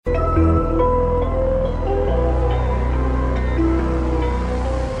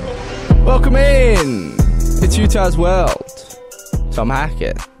Welcome in. It's Utah's World. Tom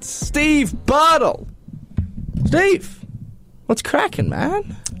Hackett. Steve Bartle. Steve, what's cracking,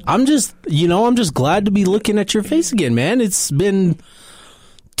 man? I'm just glad to be looking at your face again, man. It's been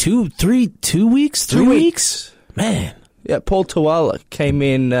 2 weeks? 3 weeks? Man. Yeah, Paul Tawala came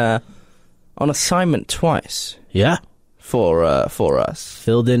in on assignment twice. Yeah. For us.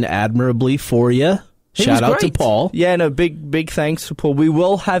 Filled in admirably for you. Shout out to Paul. Yeah, no, big thanks to Paul. We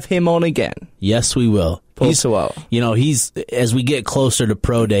will have him on again. Yes, we will. Paul Tawala. He's, as we get closer to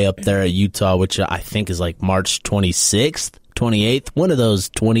Pro Day up there at Utah, which I think is like March 26th, 28th, one of those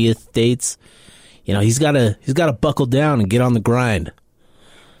 20th dates, he's got to buckle down and get on the grind.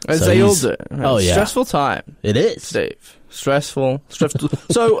 As they all do. Oh, yeah. Stressful time. It is. Steve. Stressful.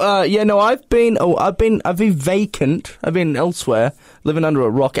 So, I've been vacant. I've been elsewhere, living under a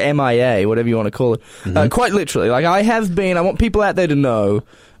rock, MIA, whatever you want to call it. Mm-hmm. Quite literally. Like, I have been, I want people out there to know,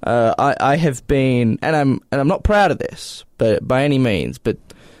 I have been, and I'm not proud of this, but by any means, but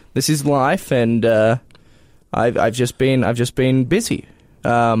this is life, and, I've just been busy.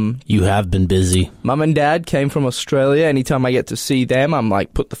 You have been busy. Mum and Dad came from Australia. Anytime I get to see them, I'm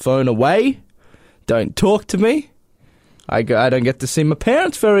like, put the phone away. Don't talk to me. I don't get to see my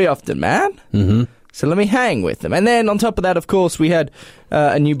parents very often, man. Mm-hmm. So let me hang with them. And then on top of that, of course, we had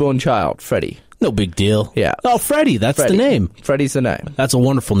a newborn child, Freddie. No big deal. Yeah. Oh, Freddie. That's the name. Freddie's the name. That's a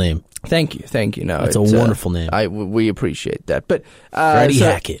wonderful name. Thank you. No, that's a wonderful name. We appreciate that. But Freddie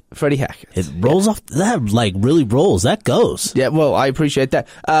Hackett. Freddie Hackett. It rolls off. That really rolls. That goes. Yeah. Well, I appreciate that.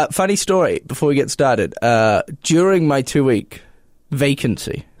 Funny story before we get started. During my 2-week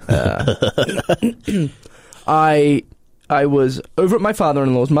vacancy, I was over at my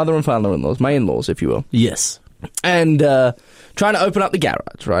mother and father-in-law's, my in-laws, if you will. Yes. And trying to open up the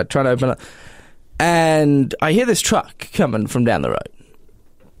garage, right? Trying to open up. And I hear this truck coming from down the road.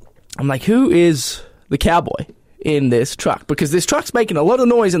 I'm like, who is the cowboy in this truck? Because this truck's making a lot of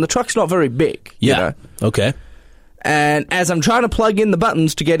noise and the truck's not very big. Yeah. Okay. And as I'm trying to plug in the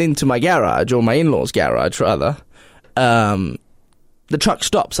buttons to get into my garage, or my in-laws' garage, rather, the truck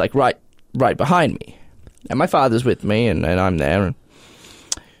stops, like, right behind me. And my father's with me, and I'm there.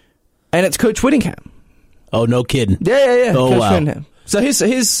 And it's Coach Whittingham. Oh, no kidding. Yeah. Oh, Coach wow. Whittingham. So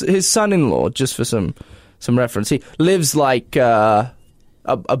his son-in-law, just for some reference, he lives like a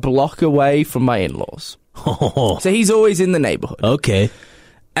block away from my in-laws. Oh. So he's always in the neighborhood. Okay.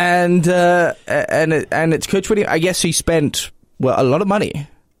 And it's Coach Whittingham. I guess he spent a lot of money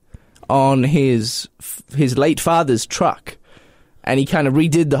on his late father's truck, and he kind of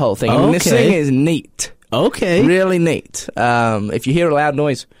redid the whole thing. I mean, this thing is neat. Okay. Really neat. If you hear a loud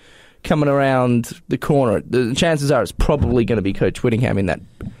noise coming around the corner, the chances are it's probably going to be Coach Whittingham in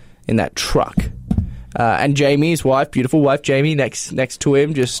that truck. And Jamie, his wife, beautiful wife Jamie, next to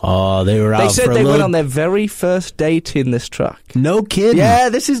him. They said they went on their very first date in this truck. No kidding. Yeah,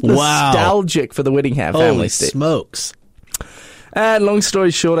 this is nostalgic Wow. for the Whittingham family. Holy smokes. And long story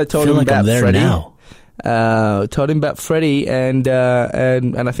short, I told him like about I'm there Freddie. Now. Told him about Freddie, and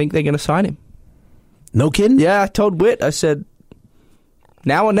I think they're going to sign him. No kidding? Yeah, I told Whit, I said,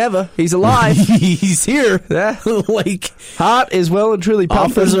 now or never, he's alive. He's here. Yeah. Like, heart is well and truly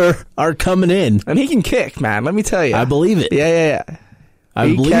pumping. offers are coming in. And he can kick, man, let me tell you. I believe it. Yeah. I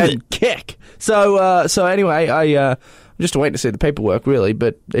believe can it. kick. So anyway, I'm just waiting to see the paperwork, really,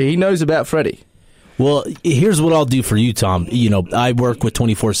 but he knows about Freddie. Well, here's what I'll do for you, Tom. I work with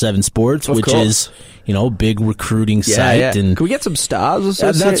 24/7 Sports, which is, big recruiting site. Yeah. And can we get some stars?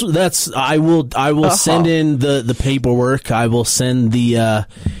 That's. I will send in the paperwork. I will send the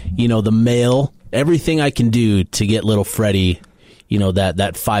the mail. Everything I can do to get little Freddie,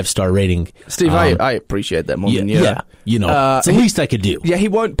 that 5-star rating. Steve, I appreciate that more than you. Yeah, it's the least I could do. Yeah, he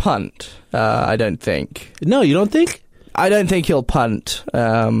won't punt. I don't think. No, you don't think? I don't think he'll punt.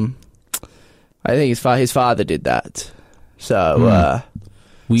 I think his father did that. So,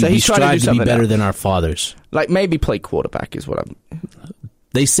 we he's trying strive to do to be something better else. than our fathers. Like, maybe play quarterback is what I'm...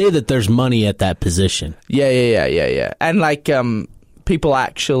 They say that there's money at that position. Yeah. And, like, people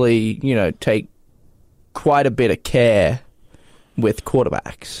actually, take quite a bit of care with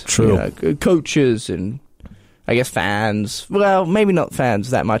quarterbacks. True. Coaches and, I guess, fans. Well, maybe not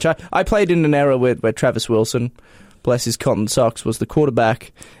fans that much. I played in an era where Travis Wilson, bless his cotton socks, was the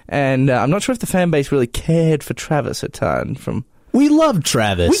quarterback. And I'm not sure if the fan base really cared for Travis at time. We loved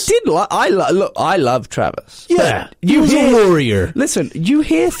Travis. We did. I love Travis. Yeah, he was a warrior. Listen, you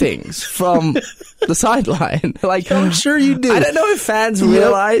hear things from the sideline. Like, I'm sure you do. I don't know if fans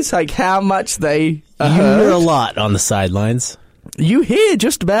realize like how much they hear a lot on the sidelines. You hear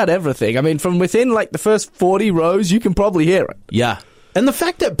just about everything. I mean, from within like the first 40 rows, you can probably hear it. Yeah. And the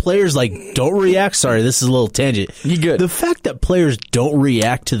fact that players don't react. Sorry, this is a little tangent. You good? The fact that players don't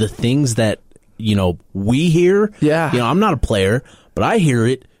react to the things that we hear. Yeah. I'm not a player, but I hear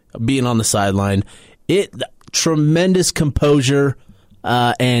it being on the sideline. Tremendous composure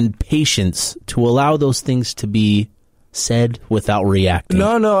and patience to allow those things to be said without reacting.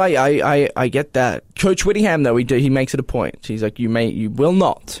 No, I get that. Coach Whittingham, though, he makes it a point. He's like, you will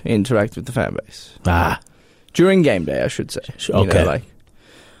not interact with the fan base. During game day, I should say. Okay.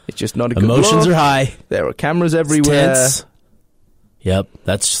 It's just not a good Emotions look. are high. There are cameras everywhere. Tense. Yep,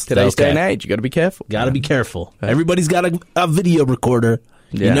 that's Today's day and age. You got to be careful. Got to be careful. Everybody's got a video recorder.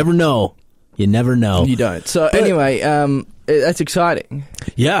 Yeah. You never know. You don't. So anyway, that's exciting.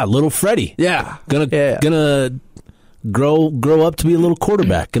 Yeah, little Freddie. Yeah, gonna grow up to be a little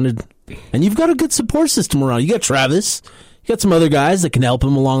quarterback. And you've got a good support system around. You got Travis. You got some other guys that can help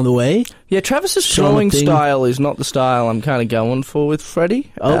him along the way. Yeah, Travis's throwing style is not the style I'm kind of going for with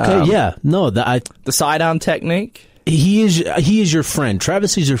Freddie. Okay, yeah, no, the sidearm technique. He is your friend.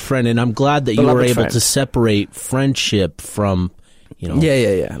 Travis is your friend, and I'm glad that you were able to separate friendship from.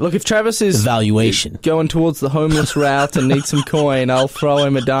 Yeah. Look, if Travis is evaluation going towards the homeless route and needs some coin, I'll throw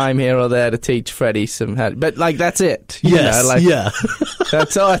him a dime here or there to teach Freddie some. But that's it. Yeah.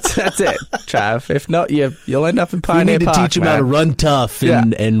 That's all. That's it, Trav. If not, you'll end up in Pioneer Park. You need to teach him how to run tough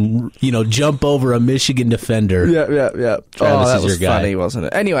and jump over a Michigan defender. Yeah. Travis that is was your guy. funny, wasn't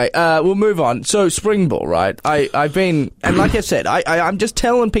it? Anyway, we'll move on. So spring ball, right? I've been, and like I said, I'm just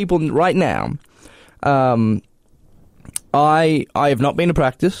telling people right now. I have not been to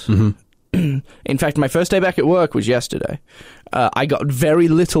practice. Mm-hmm. In fact, my first day back at work was yesterday. I got very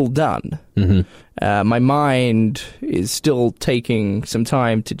little done. Mm-hmm. My mind is still taking some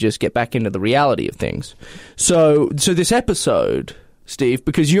time to just get back into the reality of things. So this episode, Steve,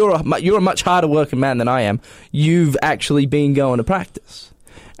 because you're a much harder working man than I am, you've actually been going to practice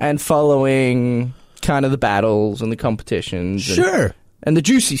and following kind of the battles and the competitions. Sure. And the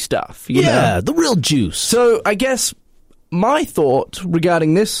juicy stuff. You know? The real juice. So I guess my thought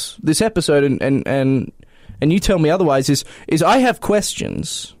regarding this episode, and you tell me otherwise, is I have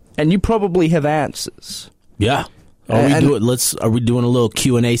questions, and you probably have answers. Yeah. Are we doing a little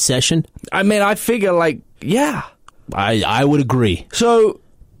Q&A session? I mean, I figure, yeah. I would agree. So,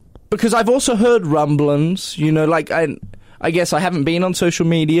 because I've also heard rumblings, I guess I haven't been on social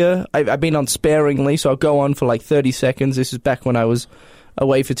media. I've been on sparingly, so I'll go on for 30 seconds. This is back when I was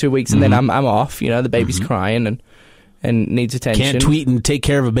away for 2 weeks, and then I'm off. The baby's crying and needs attention. Can't tweet and take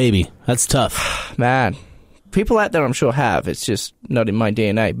care of a baby. That's tough. Man, people out there I'm sure have. It's just not in my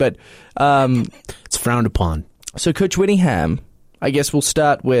DNA. But it's frowned upon. So Coach Whittingham, I guess we'll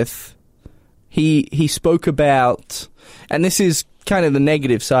start with, he spoke about, and this is kind of the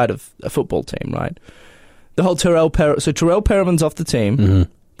negative side of a football team, right? The whole Terrell Perriman's off the team.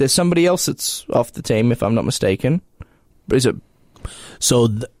 Mm-hmm. There's somebody else that's off the team, if I'm not mistaken. Is it? So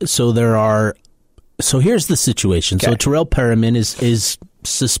here's the situation. Okay. So Terrell Perriman is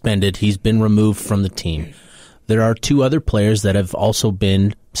suspended. He's been removed from the team. There are two other players that have also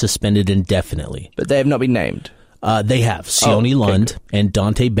been suspended indefinitely. But they have not been named. They have. Sione Lund and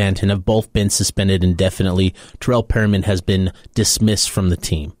Dante Banton have both been suspended indefinitely. Terrell Perriman has been dismissed from the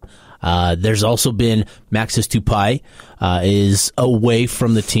team. There's also been Maxis Tupai is away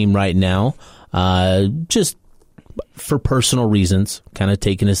from the team right now, just for personal reasons, kind of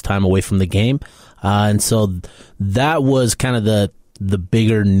taking his time away from the game. And so that was kind of the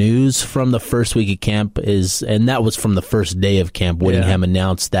bigger news from the first week of camp and that was from the first day of camp. Whittingham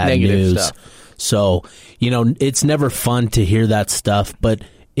announced that negative news. Stuff. So, it's never fun to hear that stuff, but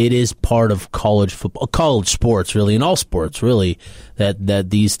it is part of college football, college sports, really, and all sports, really, that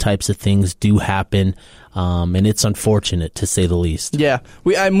these types of things do happen, and it's unfortunate, to say the least. Yeah,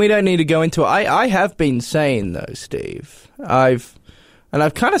 we don't need to go into it. I have been saying, though, Steve, I've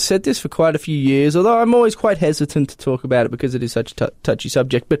kind of said this for quite a few years, although I'm always quite hesitant to talk about it because it is such a touchy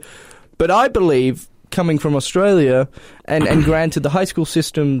subject, but I believe, coming from Australia, and granted, the high school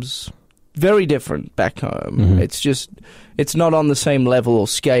system's very different back home. Mm-hmm. It's not on the same level or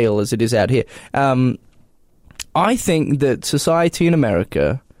scale as it is out here. I think that society in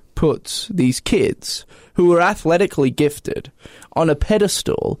America puts these kids who are athletically gifted on a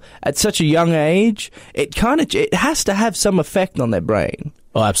pedestal at such a young age. It has to have some effect on their brain.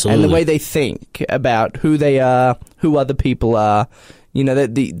 Oh, absolutely. And the way they think about who they are, who other people are,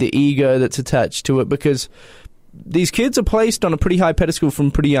 the ego that's attached to it, because these kids are placed on a pretty high pedestal from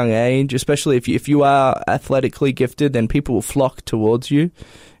a pretty young age, especially if you are athletically gifted, then people will flock towards you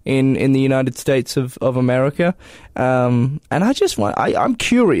in the United States of America. And I'm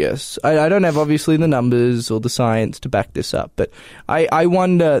curious. I don't have obviously the numbers or the science to back this up, but I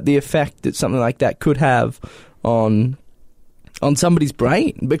wonder the effect that something like that could have on somebody's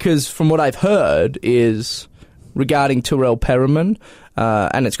brain, because from what I've heard is regarding Terrell Perriman,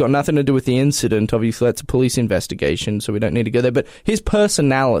 and it's got nothing to do with the incident. Obviously, that's a police investigation, so we don't need to go there. But his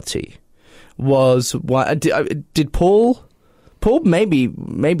personality was what did Paul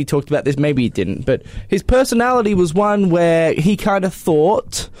maybe talked about this, maybe he didn't. But his personality was one where he kind of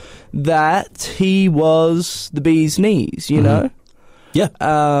thought that he was the bee's knees, you know? Yeah.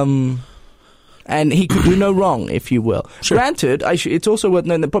 And he could do no wrong, if you will. Sure. Granted, it's also worth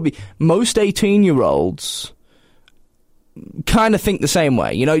noting that probably most 18-year-olds kind of think the same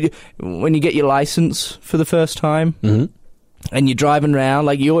way. You know, when you get your license for the first time and you're driving around,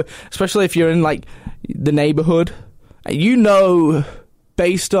 like especially if you're in like the neighborhood, you know,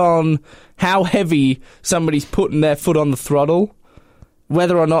 based on how heavy somebody's putting their foot on the throttle,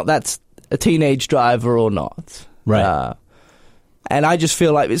 whether or not that's a teenage driver or not. Right. And I just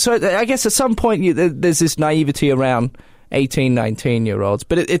feel like, so I guess at some point there's this naivety around 18, 19-year-olds.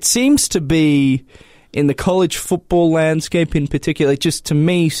 But it seems to be, in the college football landscape in particular, it just to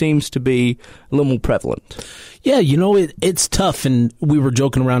me seems to be a little more prevalent. Yeah, you know, it's tough. And we were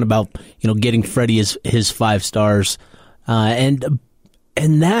joking around about, you know, getting Freddie his 5 stars. And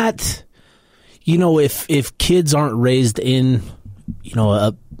that, you know, if kids aren't raised in, you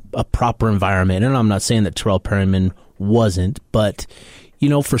know, a proper environment, and I'm not saying that Terrell Perriman wasn't, but you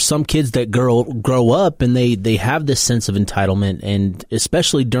know, for some kids that grow up and they have this sense of entitlement, and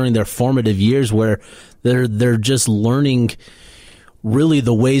especially during their formative years where they're just learning really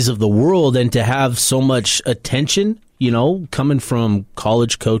the ways of the world, and to have so much attention, you know, coming from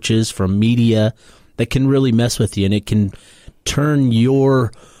college coaches, from media, that can really mess with you, and it can turn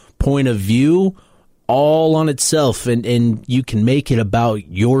your point of view all on itself, and you can make it about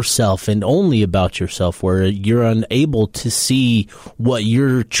yourself and only about yourself, where you're unable to see what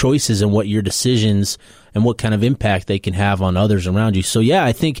your choices and what your decisions and what kind of impact they can have on others around you. So yeah,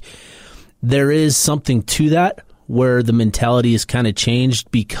 I think there is something to that, where the mentality is kind of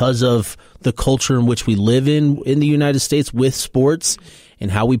changed because of the culture in which we live in the United States with sports and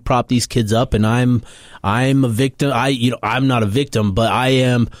how we prop these kids up. And I'm a victim. I'm not a victim, but I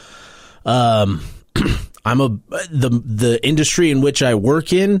am. The industry in which I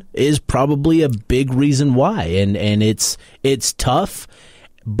work in is probably a big reason why, and it's tough,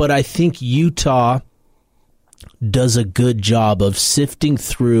 but I think Utah does a good job of sifting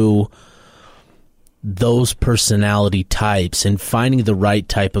through those personality types and finding the right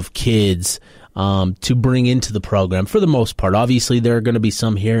type of kids to bring into the program. For the most part, obviously there are going to be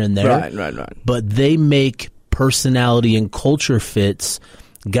some here and there, right. But they make personality and culture fits.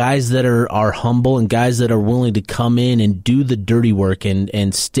 Guys that are humble, and guys that are willing to come in and do the dirty work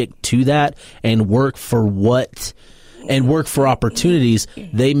and stick to that and work for opportunities.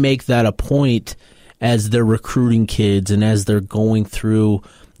 They make that a point as they're recruiting kids and as they're going through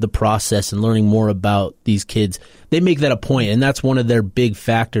the process and learning more about these kids. They make that a point, and that's one of their big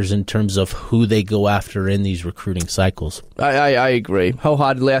factors in terms of who they go after in these recruiting cycles. I agree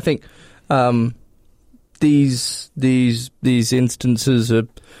wholeheartedly. I think these instances are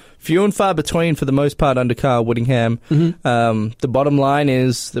few and far between for the most part under Kyle Whittingham. The bottom line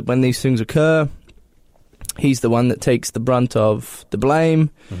is that when these things occur, he's the one that takes the brunt of the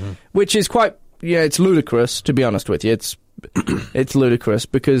blame, which is quite, it's ludicrous, to be honest with you. It's ludicrous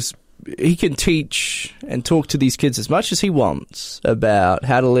because he can teach and talk to these kids as much as he wants about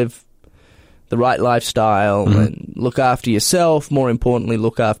how to live the right lifestyle and look after yourself, more importantly,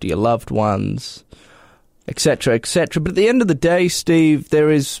 look after your loved ones, etc., etc. But at the end of the day, Steve,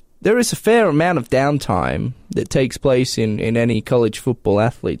 there is a fair amount of downtime that takes place in any college football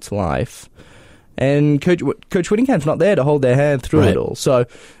athlete's life. And Coach Whittingham's not there to hold their hand through it all. So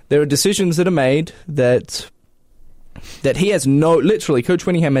there are decisions that are made that he has Coach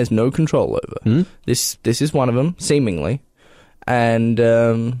Whittingham has no control over. This is one of them, seemingly. And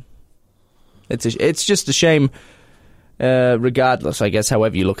it's just a shame, regardless, I guess,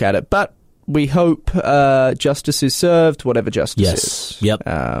 however you look at it. But we hope justice is served, whatever justice is. Yep.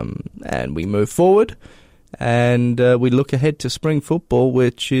 And we move forward, and we look ahead to spring football,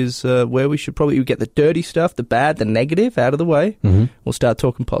 which is where we should probably get the dirty stuff, the bad, the negative out of the way. We'll start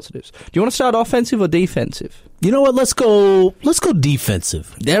talking positives. Do you want to start offensive or defensive? You know what? Let's go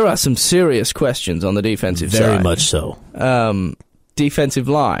defensive. There are some serious questions on the defensive side. Very much so. Defensive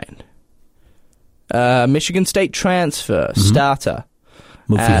line. Michigan State transfer, starter.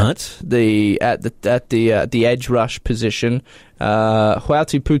 Mufi Hunt. At the edge rush position.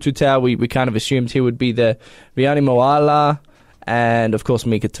 Huauti Pututau, we kind of assumed he would be the Riani Moala, and of course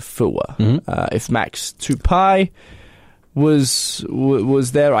Mika Tafua. If Max Tupai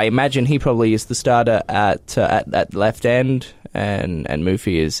was there, I imagine he probably is the starter at left end, and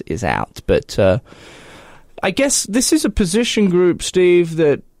Mufi is out. But I guess this is a position group, Steve,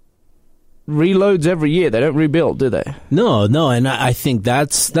 that reloads every year. They don't rebuild, do they? No, and I think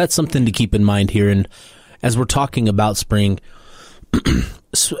that's something to keep in mind here. And as we're talking about spring,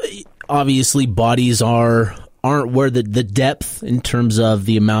 obviously bodies aren't where the depth in terms of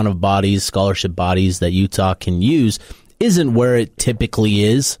the amount of bodies, scholarship bodies that Utah can use isn't where it typically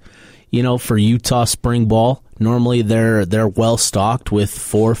is. For Utah spring ball, normally they're well stocked with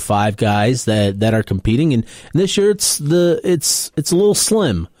 4 or 5 guys that are competing, and this year it's a little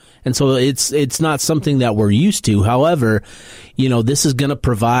slim. And so it's not something that we're used to. However, this is going to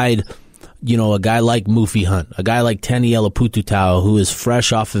provide, a guy like Mufi Hunt, a guy like Taniela Pututau, who is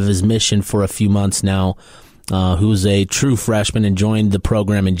fresh off of his mission for a few months now, who's a true freshman and joined the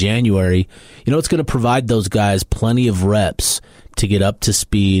program in January. It's going to provide those guys plenty of reps to get up to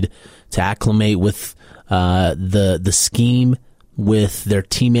speed, to acclimate with the scheme, with their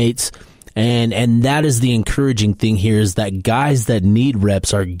teammates. And that is the encouraging thing here, is that guys that need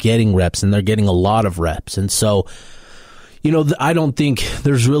reps are getting reps, and they're getting a lot of reps. And so, I don't think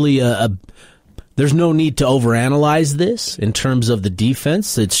there's really there's no need to overanalyze this in terms of the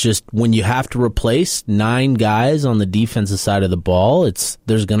defense. It's just when you have to replace 9 guys on the defensive side of the ball,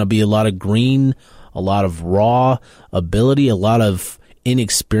 there's going to be a lot of green, a lot of raw ability, a lot of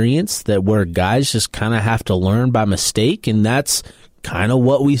inexperience where guys just kind of have to learn by mistake, and that's kind of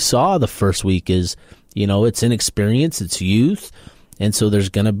what we saw the first week. Is it's inexperience, it's youth, and so there's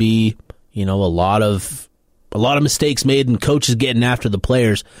going to be a lot of mistakes made and coaches getting after the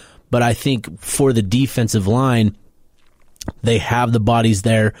players. But I think for the defensive line, they have the bodies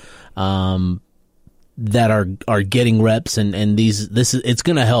there that are getting reps, and it's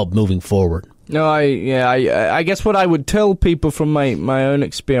going to help moving forward. No, I guess what I would tell people from my own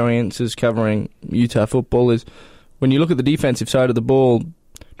experiences covering Utah football is, when you look at the defensive side of the ball,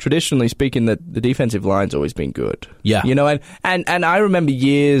 traditionally speaking, the defensive line's always been good. Yeah. And I remember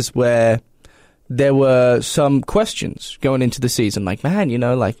years where there were some questions going into the season, like, man,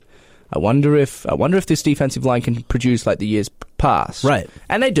 I wonder if this defensive line can produce like the years past. Right.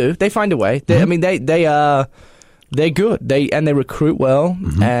 And they do. They find a way. I mean, they're good. They recruit well,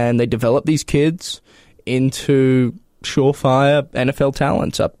 and they develop these kids into surefire NFL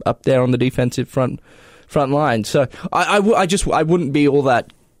talents up there on the defensive front line. So I wouldn't be all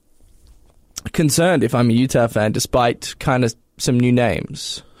that concerned if I'm a Utah fan, despite kind of some new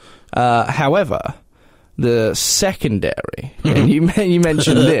names. However, the secondary, and you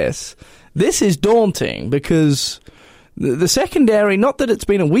mentioned this is daunting, because the secondary, not that it's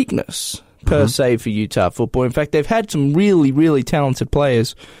been a weakness per se for Utah football. In fact, they've had some really, really talented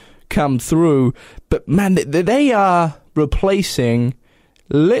players come through, but man, they are replacing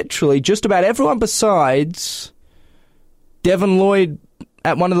literally just about everyone besides Devin Lloyd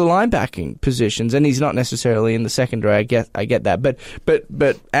at one of the linebacking positions, and he's not necessarily in the secondary. I get that, but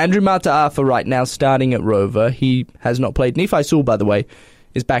Andrew Mata'afa right now starting at Rover. He has not played. Nephi Sewell, by the way,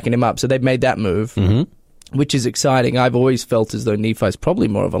 is backing him up, so they've made that move, which is exciting. I've always felt as though Nephi's probably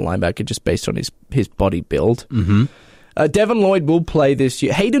more of a linebacker just based on his body build. Devin Lloyd will play this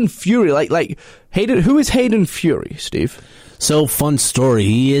year. Hayden Fury, like Hayden. Who is Hayden Fury, Steve? So, fun story.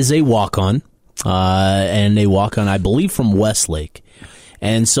 He is a walk-on, I believe, from Westlake.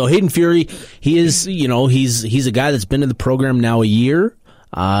 And so Hayden Fury, he is, he's a guy that's been in the program now a year,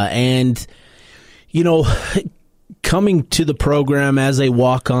 and coming to the program as a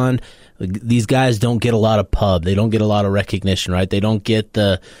walk-on, these guys don't get a lot of pub. They don't get a lot of recognition, right? They don't get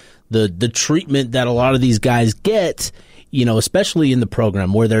the treatment that a lot of these guys get, especially in the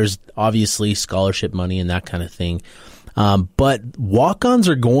program where there's obviously scholarship money and that kind of thing. But walk-ons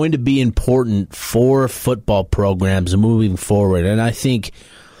are going to be important for football programs moving forward, and I think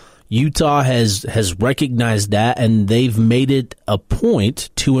Utah has recognized that, and they've made it a point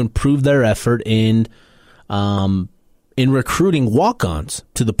to improve their effort in recruiting walk-ons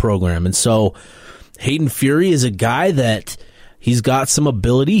to the program. And so Hayden Fury is a guy that he's got some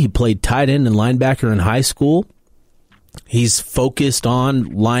ability. He played tight end and linebacker in high school. He's focused on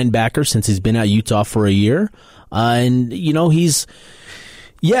linebacker since he's been at Utah for a year. And, a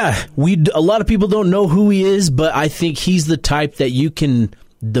lot of people don't know who he is, but I think he's the type that you can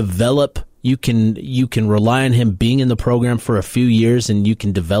develop You can rely on him being in the program for a few years, and you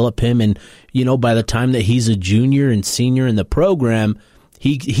can develop him. And by the time that he's a junior and senior in the program,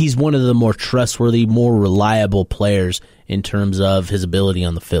 he's one of the more trustworthy, more reliable players in terms of his ability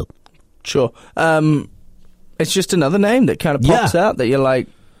on the field. Sure. It's just another name that kind of pops out that you're like,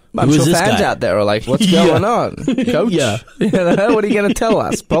 I'm sure fans out there are like, what's going on, coach? Yeah. What are you going to tell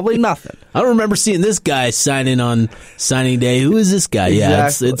us? Probably nothing. I don't remember seeing this guy signing on signing day. Who is this guy?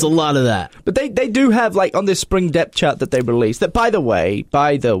 Exactly. Yeah, it's a lot of that. But they do have, like, on this spring depth chart that they released, that, by the way,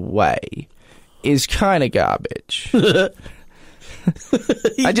 is kind of garbage. I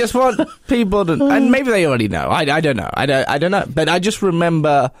just want people to, and maybe they already know. I don't know. I don't know. But I just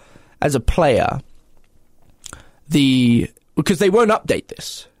remember as a player, because they won't update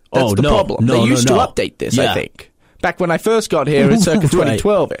this. That's the problem. They used to update this, I think. Back when I first got here in circa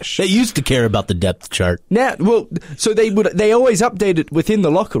 2012-ish. They used to care about the depth chart. Now, so they always update it within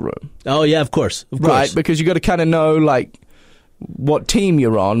the locker room. Oh, yeah, of course. Right, because you got to kind of know, like, what team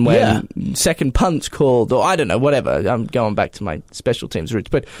you're on when second punt's called, or I don't know, whatever. I'm going back to my special teams roots.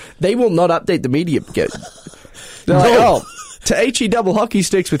 But they will not update the media. They're like, to HE double hockey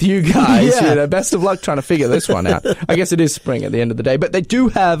sticks with you guys. Best of luck trying to figure this one out. I guess it is spring at the end of the day. But they do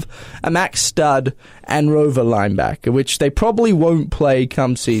have a Max Stud and Rover linebacker, which they probably won't play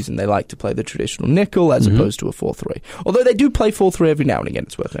come season. They like to play the traditional nickel as opposed to a 4-3. Although they do play 4-3 every now and again,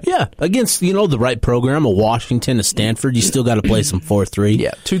 it's worth it. Yeah, against, the right program, a Washington, a Stanford, you still got to play some 4-3.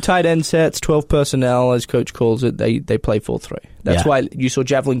 Yeah, 2 tight end sets, 12 personnel, as coach calls it. They play 4-3. That's why you saw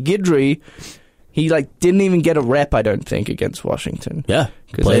Javelin Guidry. He didn't even get a rep, I don't think, against Washington. Yeah,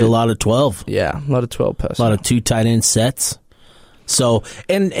 played a lot of 12. Yeah, a lot of 12 personnel. A lot of 2 tight end sets. So,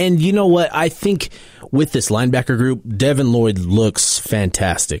 and you know what? I think with this linebacker group, Devin Lloyd looks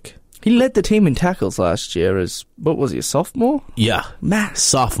fantastic. He led the team in tackles last year as, what was he, a sophomore? Yeah,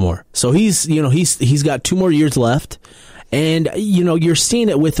 sophomore. So he's got 2 more years left. And, you're seeing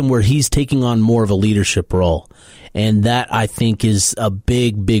it with him where he's taking on more of a leadership role. And that, I think, is a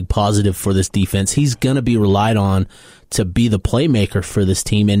big, big positive for this defense. He's going to be relied on to be the playmaker for this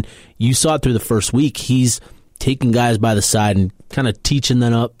team. And you saw it through the first week. He's taking guys by the side and kind of teaching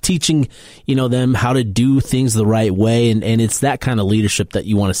them them how to do things the right way. And it's that kind of leadership that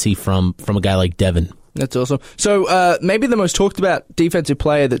you want to see from a guy like Devin. That's awesome. So maybe the most talked about defensive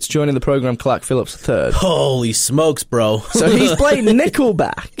player that's joining the program, Clark Phillips III. Holy smokes, bro. So he's played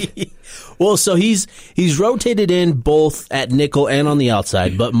nickelback. Well, so he's rotated in both at nickel and on the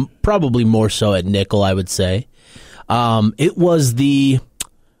outside, but probably more so at nickel, I would say. It was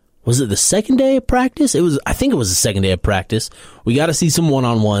was it the second day of practice? I think it was the second day of practice. We got to see some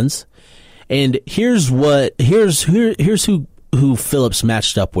one-on-ones. And here's who Phillips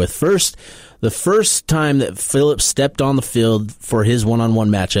matched up with. The first time that Phillips stepped on the field for his one-on-one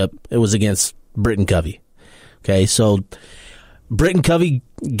matchup, it was against Britton Covey. Okay, so Britton Covey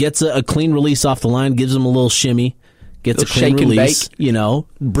gets a clean release off the line, gives him a little shimmy, gets a clean release.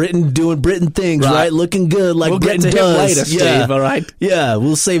 Britton doing Britton things, right? Looking good, like Britton does. Him later, Steve, all right? Yeah,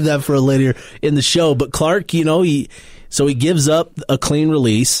 we'll save that for later in the show. But Clark, he gives up a clean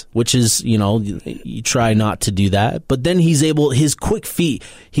release, which is, you try not to do that. But then his quick feet,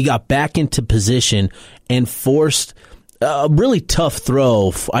 he got back into position and forced a really tough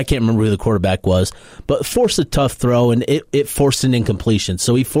throw. I can't remember who the quarterback was, but forced a tough throw, and it forced an incompletion.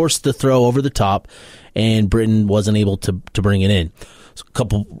 So he forced the throw over the top, and Britton wasn't able to bring it in. So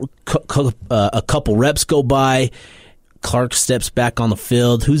a couple reps go by. Clark steps back on the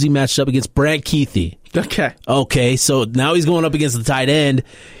field. Who's he matched up against? Brad Keithy. Okay, so now he's going up against the tight end,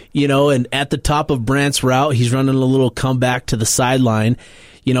 and at the top of Brandt's route, he's running a little comeback to the sideline.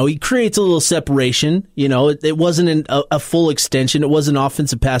 He creates a little separation. It wasn't a full extension. It wasn't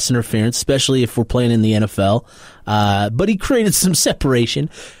offensive pass interference, especially if we're playing in the NFL. But he created some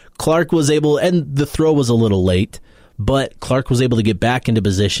separation. Clark was able, and the throw was a little late, but Clark was able to get back into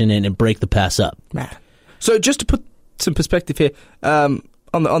position and break the pass up. So just to put some perspective here, on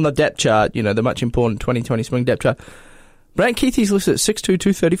the depth chart, the much important 2020 spring depth chart, Brant Keithy's listed at 6'2",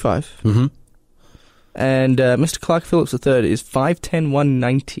 235. Mm-hmm. And Mr. Clark Phillips III is 5'10",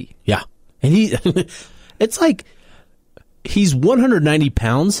 190. Yeah. And it's like he's 190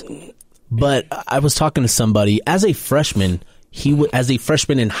 pounds, but I was talking to somebody, as a freshman, as a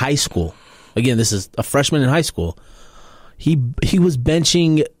freshman in high school, again, this is a freshman in high school, he was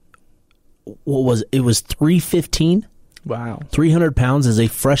benching, it was 315? Wow. 300 pounds as a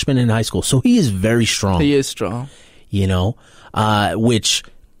freshman in high school. So he is very strong. He is strong. Which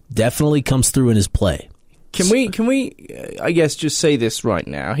definitely comes through in his play. Can we I guess just say this right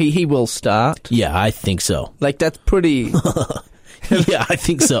now? He will start. Yeah, I think so. That's pretty Yeah, I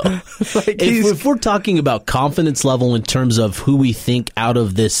think so. If we're talking about confidence level in terms of who we think out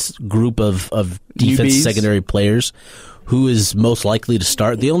of this group of defense secondary players, who is most likely to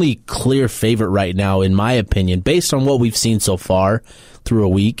start, the only clear favorite right now, in my opinion, based on what we've seen so far through a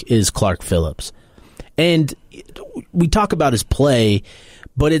week, is Clark Phillips. And we talk about his play,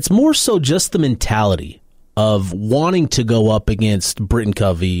 but it's more so just the mentality of wanting to go up against Britton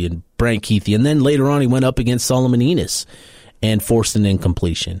Covey and Brant Kuithe, and then later on he went up against Solomon Enis and forced an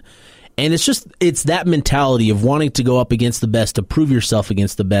incompletion. And it's that mentality of wanting to go up against the best, to prove yourself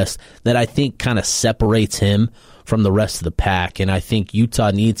against the best, that I think kind of separates him from the rest of the pack. And I think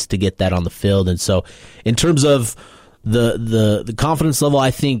Utah needs to get that on the field. And so in terms of the confidence level, I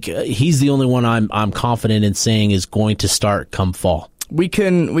think he's the only one I'm confident in saying is going to start come fall. We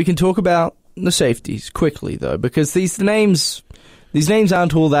can talk about the safeties quickly though, because these names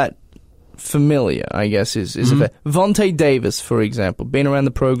aren't all that familiar, I guess is a fair. Vontae Davis, for example, been around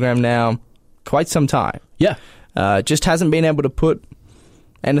the program now quite some time. Yeah. Just hasn't been able to put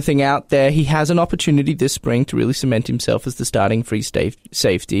anything out there. He has an opportunity this spring to really cement himself as the starting free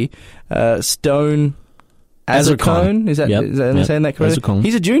safety. Stone Azarcone, is that I'm saying that correctly? Azarcone.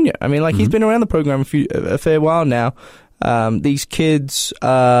 He's a junior. I mean, he's been around the program a fair while now. These kids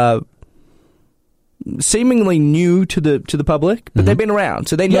are seemingly new to the public, but they've been around,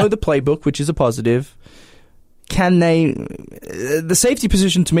 so they know the playbook, which is a positive. Can they? The safety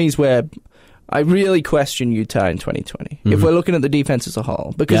position to me is where I really question Utah in 2020. If we're looking at the defense as a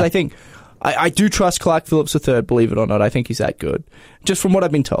whole, because I think I do trust Clark Phillips III. Believe it or not, I think he's that good. Just from what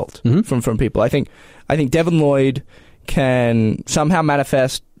I've been told from people, I think Devin Lloyd can somehow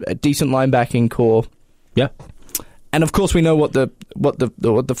manifest a decent linebacking core. Yeah. And of course, we know what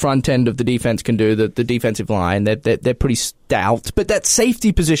the front end of the defense can do. The defensive line, they're pretty stout. But that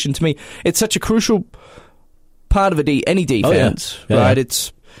safety position, to me, it's such a crucial part of any defense, right?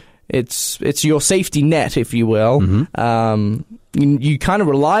 Yeah. It's your safety net, if you will. You kind of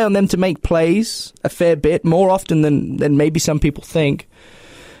rely on them to make plays a fair bit, more often than maybe some people think.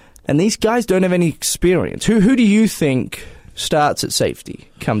 And these guys don't have any experience. Who do you think starts at safety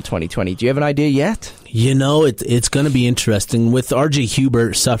come 2020? Do you have an idea yet? You know, it's going to be interesting. With R.J.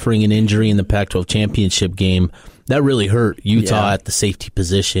 Hubert suffering an injury in the Pac-12 championship game, that really hurt Utah at the safety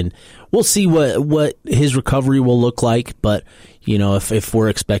position. We'll see what his recovery will look like, but you know, if we're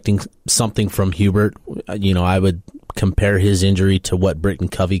expecting something from Hubert, you know, I would compare his injury to what Britton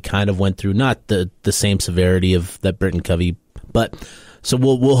Covey kind of went through. Not the same severity of that Britton Covey, but so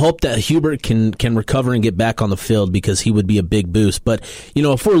we'll hope that Hubert can recover and get back on the field, because he would be a big boost. But, you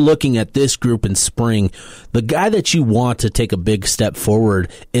know, if we're looking at this group in spring, the guy that you want to take a big step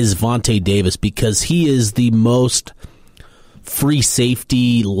forward is Vontae Davis, because he is the most free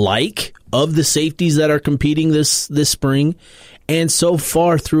safety-like of the safeties that are competing this spring. And so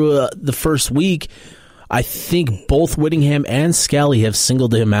far through the first week, I think both Whittingham and Scally have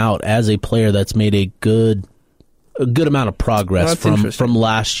singled him out as a player that's made a good amount of progress from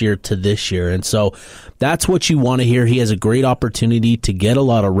last year to this year. And so that's what you want to hear. He has a great opportunity to get a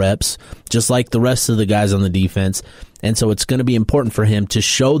lot of reps, just like the rest of the guys on the defense. And so it's going to be important for him to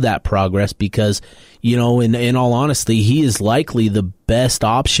show that progress, because, you know, in all honesty, he is likely the best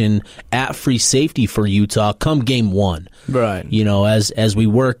option at free safety for Utah come game one. Right. You know, as we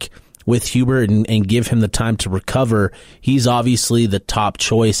work with Hubert and give him the time to recover, he's obviously the top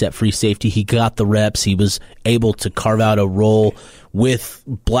choice at free safety. He got the reps. He was able to carve out a role with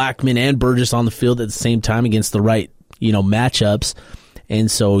Blackman and Burgess on the field at the same time against the right, you know, matchups. And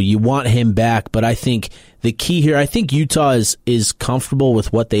so you want him back. But I think the key here, I think Utah is comfortable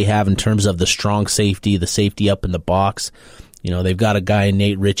with what they have in terms of the strong safety, the safety up in the box. You know, they've got a guy,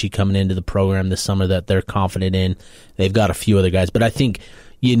 Nate Ritchie, coming into the program this summer that they're confident in. They've got a few other guys. But I think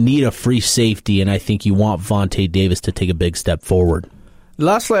you need a free safety, and I think you want Vontae Davis to take a big step forward.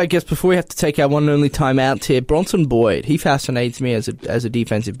 Lastly, I guess before we have to take our one and only time out here, Bronson Boyd, he fascinates me as a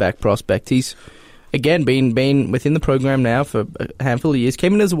defensive back prospect. He's, again, been within the program now for a handful of years.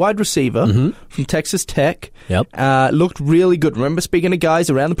 Came in as a wide receiver from Texas Tech. Yep. Looked really good. Remember speaking to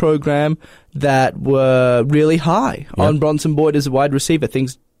guys around the program that were really high on Bronson Boyd as a wide receiver.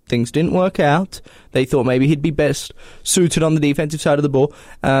 Things didn't work out. They thought maybe he'd be best suited on the defensive side of the ball.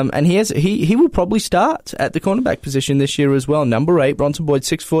 And he will probably start at the cornerback position this year as well. Number 8, Bronson Boyd,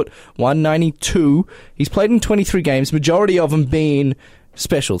 6 foot, 192. He's played in 23 games, majority of them being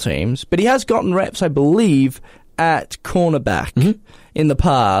special teams. But he has gotten reps, I believe, at cornerback in the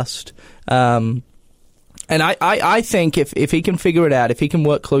past. And I think if he can figure it out, if he can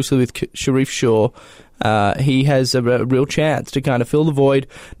work closely with Sharif Shaw, he has a real chance to kind of fill the void,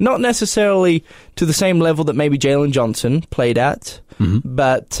 not necessarily to the same level that maybe Jalen Johnson played at,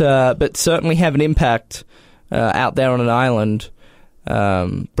 but certainly have an impact out there on an island.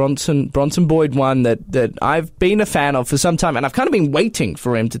 Bronson Boyd, one that I've been a fan of for some time, and I've kind of been waiting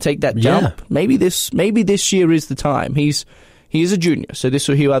for him to take that jump. Maybe this year is the time. He is a junior, so this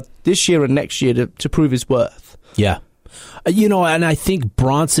year and next year to prove his worth. Yeah. And I think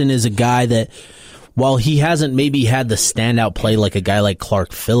Bronson is a guy that, while he hasn't maybe had the standout play like a guy like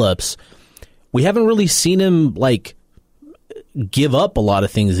Clark Phillips, we haven't really seen him give up a lot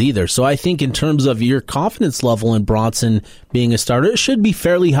of things either. So I think in terms of your confidence level in Bronson being a starter, it should be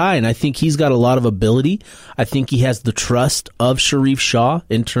fairly high, and I think he's got a lot of ability. I think he has the trust of Sharif Shaw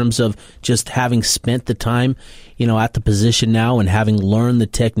in terms of just having spent the time, at the position now and having learned the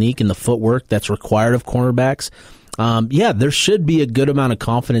technique and the footwork that's required of cornerbacks. There should be a good amount of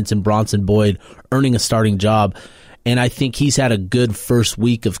confidence in Bronson Boyd earning a starting job, and I think he's had a good first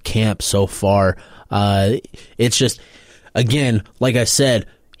week of camp so far. It's just, again, like I said,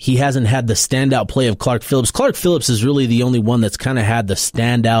 he hasn't had the standout play of Clark Phillips. Clark Phillips is really the only one that's kind of had the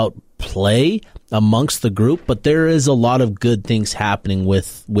standout play amongst the group, but there is a lot of good things happening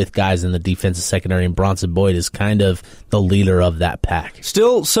with guys in the defensive secondary, and Bronson Boyd is kind of the leader of that pack.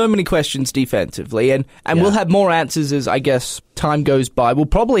 Still so many questions defensively, and we'll have more answers as, I guess, time goes by. We'll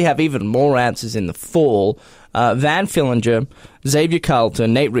probably have even more answers in the fall. Van Fillinger, Xavier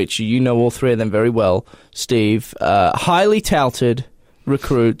Carlton, Nate Ritchie, you know all three of them very well, Steve. Highly touted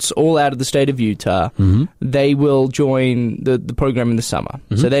recruits, all out of the state of Utah. They will join the program in the summer,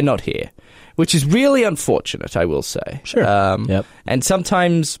 so they're not here, which is really unfortunate, I will say. Sure. And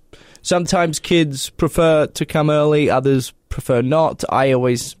sometimes kids prefer to come early, others prefer not. I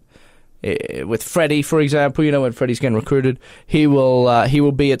always, with Freddie, for example, when Freddie's getting recruited, he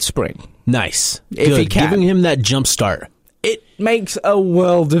will be at spring. Nice. If Good. he can. Giving him that jump start. It makes a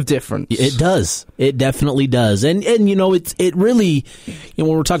world of difference. It does. It definitely does. And it really, when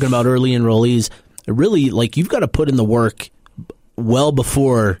we're talking about early enrollees, it really, you've got to put in the work well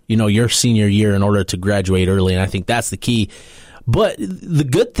before, your senior year in order to graduate early, and I think that's the key. But the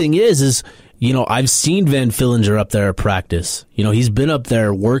good thing is I've seen Van Fillinger up there at practice. He's been up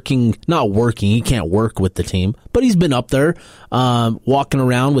there not working, he can't work with the team, but he's been up there walking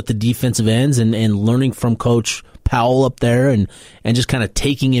around with the defensive ends and learning from Coach Powell up there and just kind of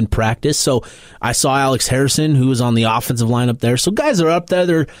taking in practice. So I saw Alex Harrison, who was on the offensive line up there. So guys are up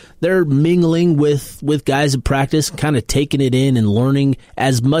there, they're mingling with guys at practice, kind of taking it in and learning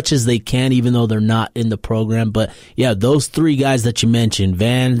as much as they can, even though they're not in the program. But yeah, those three guys that you mentioned,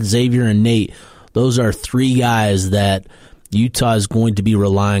 Van, Xavier, and Nate, those are three guys that Utah is going to be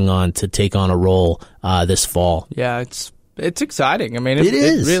relying on to take on a role this fall. Yeah, it's exciting. I mean, it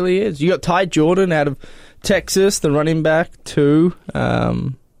is. It really is. You got Ty Jordan out of Texas, the running back, too.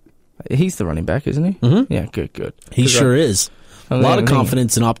 He's the running back, isn't he? Mm-hmm. Yeah, good. He sure is. A lot of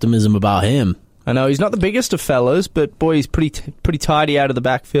confidence and optimism about him. I know he's not the biggest of fellows, but boy, he's pretty tidy out of the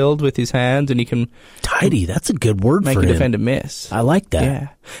backfield with his hands, and he can tidy. That's a good word for him. Make a defender miss. I like that. Yeah.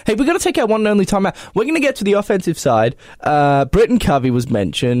 Hey, we've got to take our one and only time out. We're going to get to the offensive side. Britton Covey was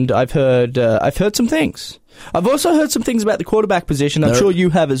mentioned. I've heard some things. I've also heard some things about the quarterback position. I'm sure you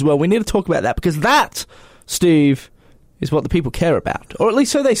have as well. We need to talk about that because that, Steve, is what the people care about, or at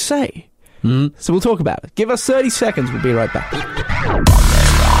least so they say. Mm-hmm. So we'll talk about it. Give us 30 seconds. We'll be right back.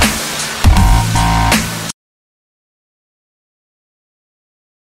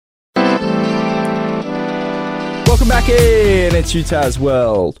 Welcome back in. It's Utah's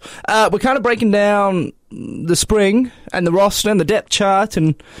World. We're kind of breaking down the spring and the roster and the depth chart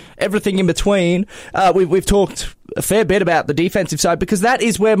and everything in between. We've talked a fair bit about the defensive side because that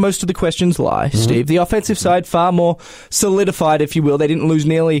is where most of the questions lie, Steve. The offensive side far more solidified, if you will. They didn't lose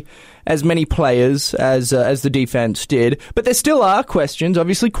nearly as many players as the defense did. But there still are questions.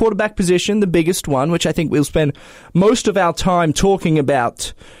 Obviously, quarterback position, the biggest one, which I think we'll spend most of our time talking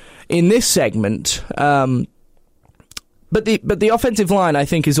about in this segment. But the offensive line, I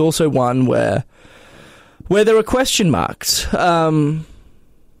think, is also one where there are question marks.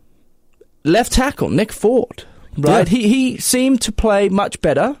 Left tackle, Nick Ford, right? Yeah. He seemed to play much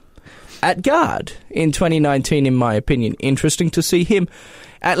better at guard in 2019, in my opinion. Interesting to see him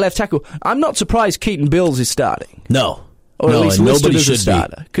at left tackle. I'm not surprised Keaton Bills is starting. No. Or at least listed as a should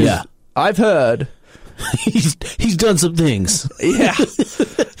starter. Be. Yeah. I've heard... He's done some things. Yeah.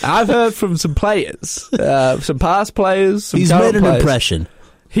 I've heard from some players, some past players, some He's current made an players. impression.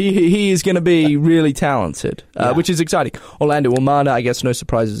 He is going to be really talented, which is exciting. Orlando Umana, I guess no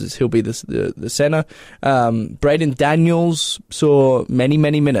surprises, is he'll be the center. Braden Daniels saw many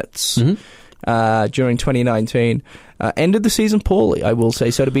minutes during 2019. Ended the season poorly, I will say.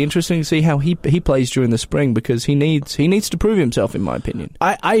 So it'll be interesting to see how he plays during the spring, because he needs to prove himself, in my opinion.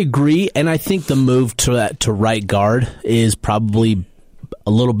 I agree, and I think the move to right guard is probably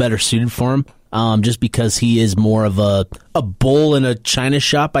a little better suited for him, just because he is more of a bull in a china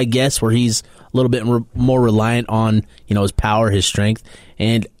shop, I guess, where he's a little bit more reliant on his power, his strength,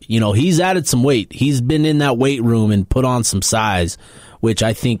 and he's added some weight. He's been in that weight room and put on some size, which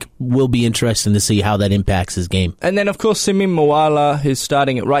I think will be interesting to see how that impacts his game. And then, of course, Simi Moala is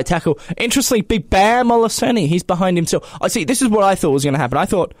starting at right tackle. Interestingly, Big Bam Olaseni, he's behind him still. I see. This is what I thought was going to happen. I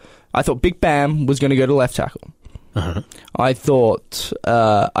thought Big Bam was going to go to left tackle. Uh-huh. I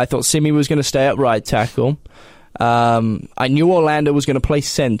thought Simi was going to stay at right tackle. I knew Orlando was going to play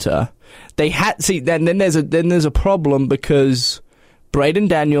center. Then there's a problem, because Braden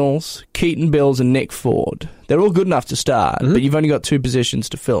Daniels, Keaton Bills, and Nick Ford, they're all good enough to start, but you've only got 2 positions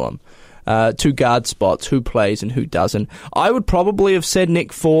to fill them. 2 guard spots, who plays and who doesn't. I would probably have said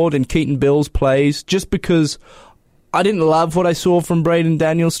Nick Ford and Keaton Bills plays, just because I didn't love what I saw from Braden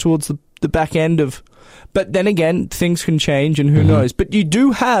Daniels towards the back end of... But then again, things can change, and who knows. But you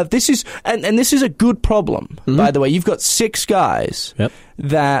do have... This is a good problem, by the way. You've got 6 guys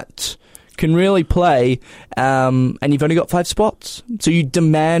that can really play, and you've only got 5 spots. So you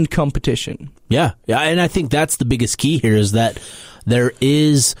demand competition. Yeah, and I think that's the biggest key here, is that there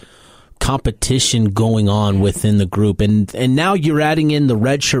is competition going on within the group, and now you're adding in the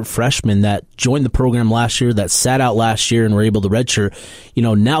redshirt freshmen that joined the program last year, that sat out last year and were able to redshirt.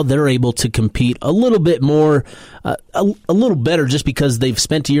 Now they're able to compete a little bit more, a little better, just because they've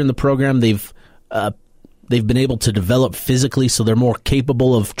spent a year in the program. They've been able to develop physically, so they're more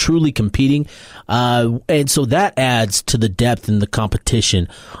capable of truly competing. And so that adds to the depth in the competition.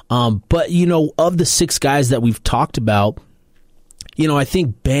 But, of the 6 guys that we've talked about, I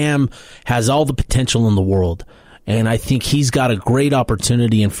think Bam has all the potential in the world. And I think he's got a great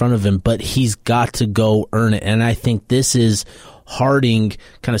opportunity in front of him, but he's got to go earn it. And I think this is Harding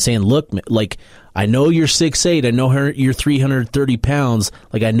kind of saying, look, like, I know you're 6'8", I know you're 330 pounds,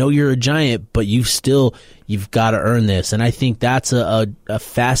 like, I know you're a giant, but you've got to earn this. And I think that's a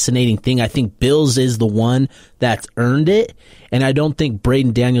fascinating thing. I think Bills is the one that's earned it, and I don't think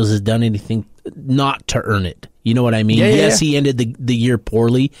Braden Daniels has done anything not to earn it. You know what I mean? Yes, he ended the year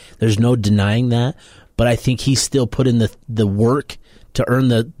poorly. There's no denying that, but I think he's still put in the work to earn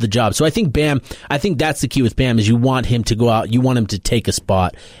the job. So I think that's the key with Bam, is you want him to go out, you want him to take a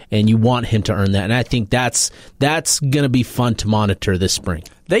spot, and you want him to earn that. And I think that's going to be fun to monitor this spring.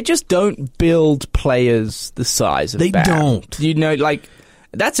 They just don't build players the size of Bam. They don't. Like,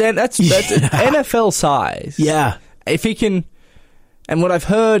 that's NFL size. Yeah. If he can, and what I've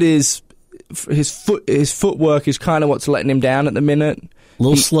heard is his footwork is kind of what's letting him down at the minute. A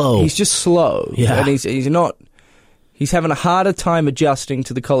little slow. He's just slow. Yeah. And he's having a harder time adjusting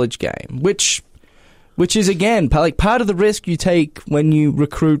to the college game, which is, again, like, part of the risk you take when you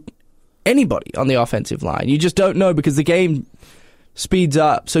recruit anybody on the offensive line. You just don't know, because the game speeds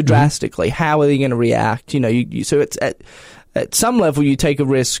up so drastically. How are they going to react? So it's at some level you take a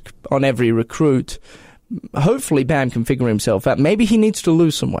risk on every recruit. Hopefully Bam can figure himself out. Maybe he needs to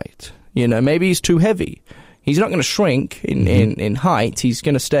lose some weight. Maybe he's too heavy. He's not going to shrink in height. He's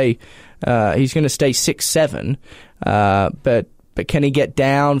going to stay 6'7". But can he get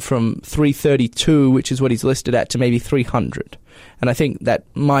down from 332, which is what he's listed at, to maybe 300? And I think that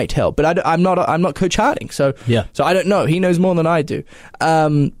might help. But I'm not Coach Harding, so I don't know. He knows more than I do.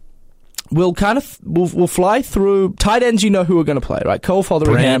 We'll fly through tight ends. Who are going to play, right? Cole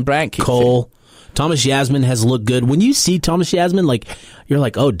Fotheringham, Brant Cole. Thomas Yasmin has looked good. When you see Thomas Yasmin, like, you're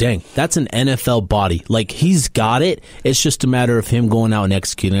like, oh, dang, that's an NFL body. Like, he's got it. It's just a matter of him going out and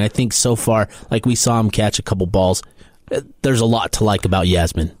executing. And I think so far, like, we saw him catch a couple balls. There's a lot to like about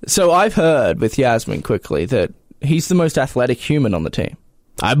Yasmin. So I've heard with Yasmin, quickly, that he's the most athletic human on the team.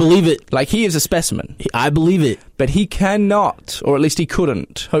 I believe it. Like, he is a specimen. I believe it. But he cannot, or at least he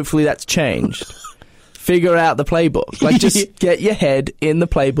couldn't. Hopefully that's changed. Figure out the playbook. Like, just get your head in the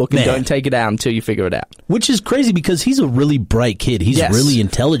playbook and don't take it out until you figure it out. Which is crazy, because he's a really bright kid. He's really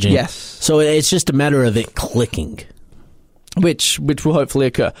intelligent. Yes. So it's just a matter of it clicking. Which will hopefully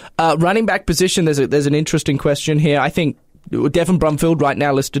occur. Running back position, there's an interesting question here. I think Devin Brumfield right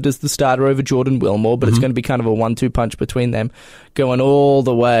now listed as the starter over Jordan Wilmore, but it's going to be kind of a 1-2 punch between them, going all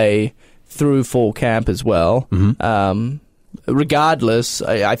the way through fall camp as well. Regardless,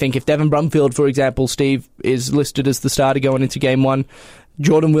 I think if Devin Brumfield, for example, Steve, is listed as the starter going into game 1,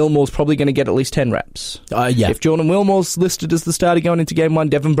 Jordan Wilmore's probably going to get at least 10 reps. If Jordan Wilmore's listed as the starter going into game 1,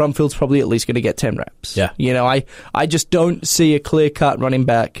 Devin Brumfield's probably at least going to get 10 reps. Yeah. I just don't see a clear-cut running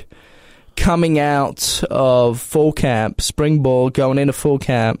back coming out of fall camp, spring ball, going into fall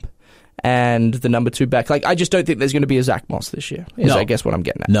camp, and the number 2 back. Like, I just don't think there's going to be a Zach Moss this year, is I guess what I'm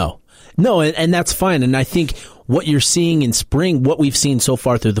getting at. No, and that's fine. And I think what you're seeing in spring, what we've seen so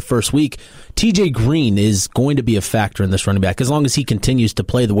far through the first week, TJ Green is going to be a factor in this running back. As long as he continues to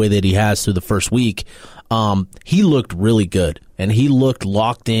play the way that he has through the first week, he looked really good, and he looked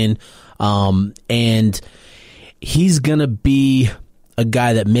locked in, and he's going to be a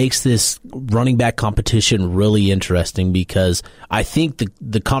guy that makes this running back competition really interesting, because I think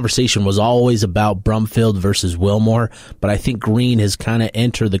the conversation was always about Brumfield versus Wilmore, but I think Green has kind of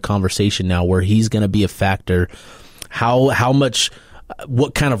entered the conversation now where he's going to be a factor. How much,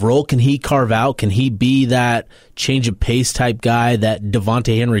 what kind of role can he carve out? Can he be that change of pace type guy that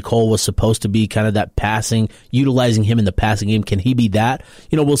Devontae Henry Cole was supposed to be, kind of that passing, utilizing him in the passing game? Can he be that?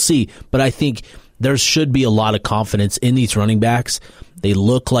 We'll see. But I think there should be a lot of confidence in these running backs. They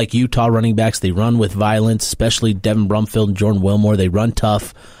look like Utah running backs. They run with violence, especially Devin Brumfield and Jordan Wilmore. They run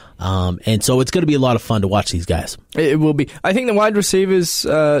tough. And so it's going to be a lot of fun to watch these guys. It will be. I think the wide receivers,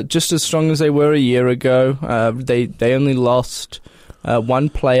 just as strong as they were a year ago. They only lost one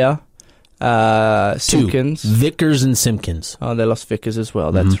player, Simpkins. Vickers and Simpkins. Oh, they lost Vickers as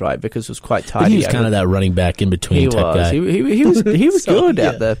well. That's right. Vickers was quite tidy. But he was kind of that running back in between type guy. He was good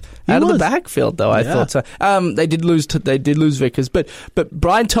out of the backfield, though. I thought so. They did lose Vickers, but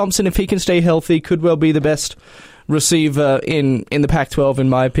Brian Thompson, if he can stay healthy, could well be the best receiver in the Pac-12, in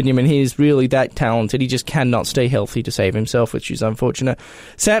my opinion. And he is really that talented. He just cannot stay healthy to save himself, which is unfortunate.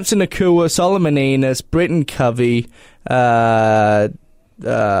 Samson Nakua, Solomon Enos, Britton Covey, the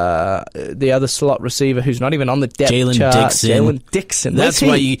other slot receiver who's not even on the depth chart, Jalen Dixon. That's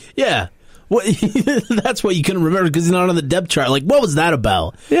why that's why you couldn't remember, because he's not on the depth chart. Like, what was that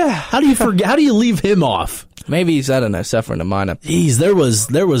about? Yeah. How do you forget? How do you leave him off? Maybe he's, I don't know, suffering a minor. Jeez, there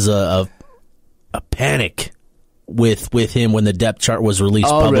was a panic with him when the depth chart was released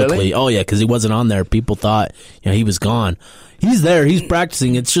publicly. Really? Oh yeah, because he wasn't on there. People thought he was gone. He's there. He's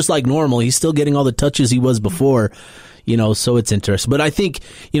practicing. It's just like normal. He's still getting all the touches he was before. So it's interesting. But I think,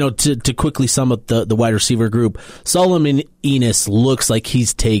 to quickly sum up the wide receiver group, Solomon Enos looks like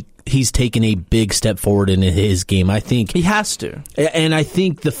he's taken a big step forward in his game. I think he has to. And I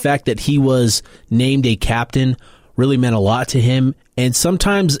think the fact that he was named a captain really meant a lot to him. And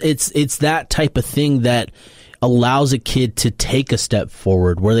sometimes it's that type of thing that allows a kid to take a step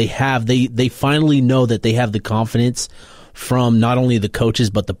forward, where they finally know that they have the confidence from not only the coaches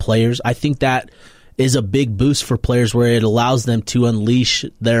but the players. I think that is a big boost for players, where it allows them to unleash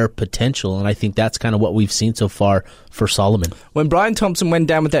their potential. And I think that's kind of what we've seen so far for Solomon. When Brian Thompson went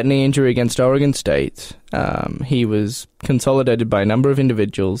down with that knee injury against Oregon State, he was consolidated by a number of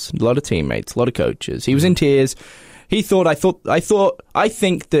individuals, a lot of teammates, a lot of coaches. He was in tears. I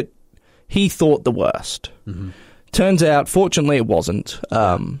think that he thought the worst. Mm-hmm. Turns out, fortunately, it wasn't.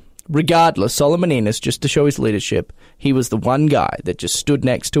 Regardless, Solomon Enos, just to show his leadership, he was the one guy that just stood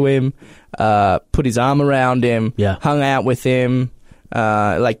next to him, put his arm around him, hung out with him.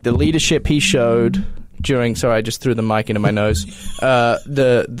 Like the leadership he showed during... Sorry, I just threw the mic into my nose.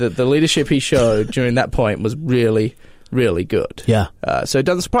 The leadership he showed during that point was really, really good. Yeah. So it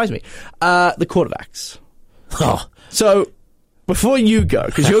doesn't surprise me. The quarterbacks. Oh. So... Before you go,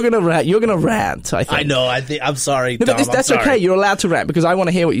 because you're gonna rant. I think. I know. I'm sorry. No, Tom, that's okay. You're allowed to rant because I want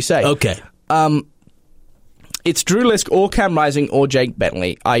to hear what you say. Okay. It's Drew Lisk or Cam Rising or Jake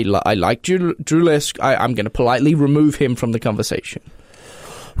Bentley. I like Drew Lisk. I'm going to politely remove him from the conversation.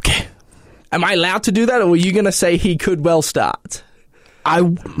 Okay. Am I allowed to do that, or are you going to say he could well start?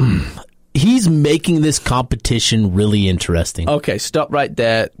 He's making this competition really interesting. Okay, stop right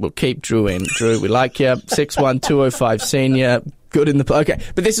there. We'll keep Drew in. Drew, we like you. 6'1", 205 senior. Good in the... Okay,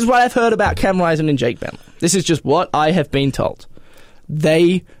 but this is what I've heard about Cam Rising and Jake Bentley. This is just what I have been told.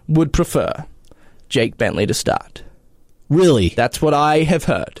 They would prefer Jake Bentley to start. Really? That's what I have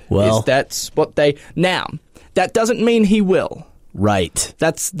heard. Well... That's what they... Now, that doesn't mean he will. Right.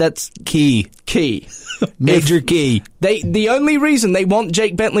 That's key. Major key. The only reason they want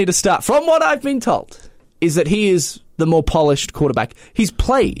Jake Bentley to start, from what I've been told, is that he is the more polished quarterback. He's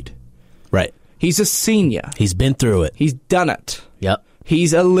played. Right. He's a senior. He's been through it. He's done it. Yep.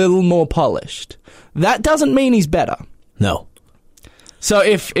 He's a little more polished. That doesn't mean he's better. No. So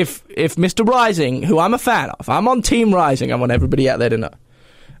if Mr. Rising, who I'm a fan of, I'm on Team Rising, I want everybody out there to know.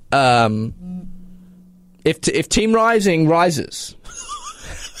 If Team Rising rises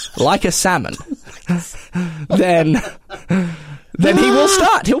like a salmon, then he will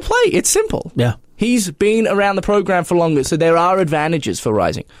start. He'll play. It's simple. Yeah. He's been around the program for longer, so there are advantages for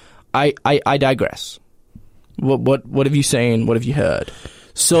Rising. I digress. What have you seen? What have you heard?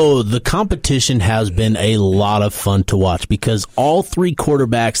 So the competition has been a lot of fun to watch because all three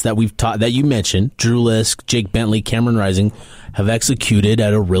quarterbacks that you mentioned, Drew Lisk, Jake Bentley, Cameron Rising, have executed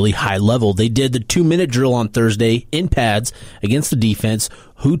at a really high level. They did the 2-minute drill on Thursday in pads against the defense.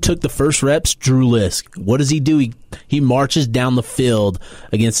 Who took the first reps? Drew Lisk. What does he do? He marches down the field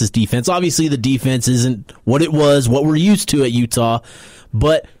against his defense. Obviously, the defense isn't what it was, what we're used to at Utah,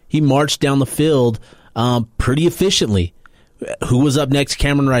 but he marched down the field pretty efficiently. Who was up next?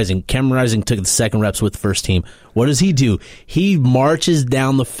 Cameron Rising. Cameron Rising took the second reps with the first team. What does he do? He marches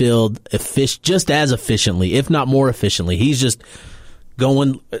down the field just as efficiently, if not more efficiently. He's just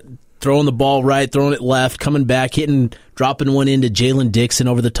going, throwing the ball right, throwing it left, coming back, dropping one into Jalen Dixon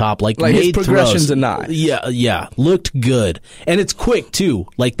over the top. Like his progressions are nice. Yeah. Looked good. And it's quick, too.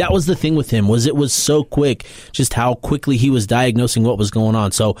 Like, that was the thing with him, it was so quick, just how quickly he was diagnosing what was going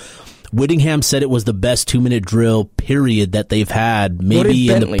on. So, Whittingham said it was the best 2-minute drill period that they've had. Maybe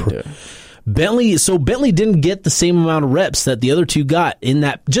what did Bentley do? Bentley didn't get the same amount of reps that the other two got in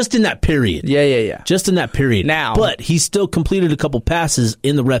that period. Yeah. Just in that period. Now, but he still completed a couple passes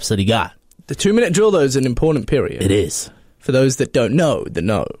in the reps that he got. The 2-minute drill, though, is an important period. It is. For those that don't know, the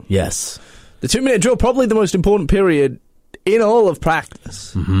know. Yes. The 2-minute drill, probably the most important period in all of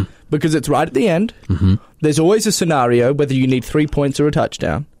practice. Mm-hmm. Because it's right at the end. Mm-hmm. There's always a scenario, whether you need 3 points or a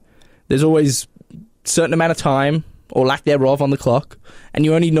touchdown. There's always a certain amount of time, or lack thereof, on the clock, and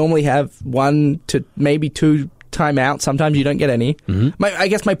you only normally have 1 to maybe 2 timeouts. Sometimes you don't get any. Mm-hmm. I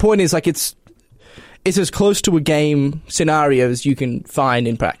guess my point is, like, it's as close to a game scenario as you can find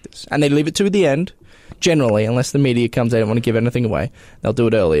in practice, and they leave it to the end, generally, unless the media comes. They don't want to give anything away. They'll do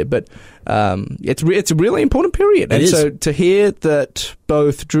it earlier, but it's a really important period. And so to hear that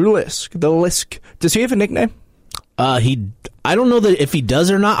both Drew Lisk, does he have a nickname? I don't know that if he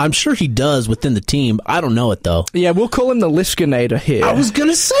does or not. I'm sure he does within the team. I don't know it, though. Yeah, we'll call him the Liskinator here. I was going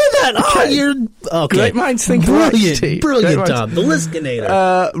to say that. Okay. Oh, you're... Okay. Great minds think alike, Steve. Brilliant, Tom. The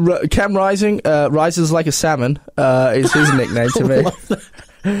Liskinator. Cam Rising, rises like a salmon, is his nickname to me.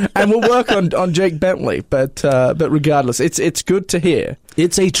 And we'll work on Jake Bentley, but regardless, it's good to hear.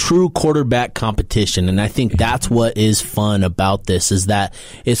 It's a true quarterback competition, and I think that's what is fun about this, is that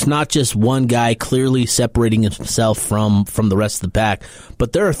it's not just one guy clearly separating himself from the rest of the pack,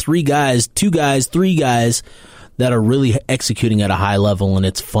 but there are 3 guys, 2 guys, 3 guys that are really executing at a high level, and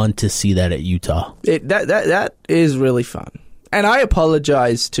it's fun to see that at Utah. That is really fun. And I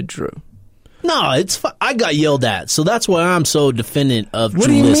apologize to Drew. No, it's I got yelled at, so that's why I'm so defendant of Drew Lisk. What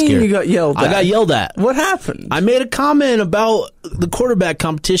do you mean you got yelled at? I got yelled at. What happened? I made a comment about the quarterback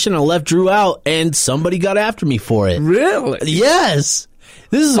competition. I left Drew out, and somebody got after me for it. Really? Yes.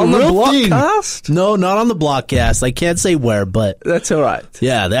 This is on a real the thing. Blockcast? No, not on the Blockcast. I can't say where, but that's all right.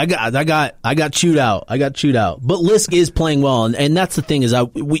 Yeah, I got chewed out. But Lisk is playing well, and that's the thing, is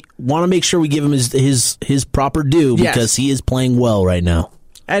we want to make sure we give him his proper due, because he is playing well right now.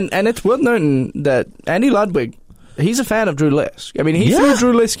 And it's worth noting that Andy Ludwig, he's a fan of Drew Lisk. I mean, he threw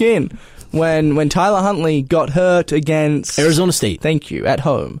Drew Lisk in when Tyler Huntley got hurt against Arizona State. Thank you, at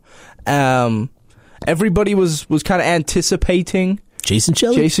home. Everybody was kind of anticipating Jason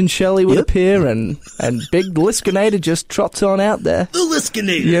Shelley would appear, and big Liskinator just trots on out there. The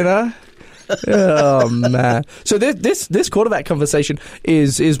Liskinator, you know. Oh man! So this quarterback conversation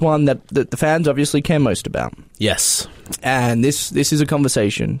is one that the fans obviously care most about. Yes, and this is a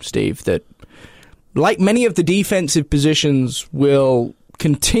conversation, Steve, that, like many of the defensive positions, will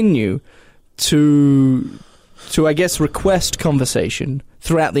continue to I guess request conversation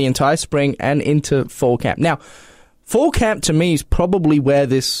throughout the entire spring and into fall camp. Now, fall camp to me is probably where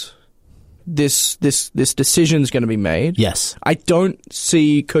this decision is going to be made. Yes. I don't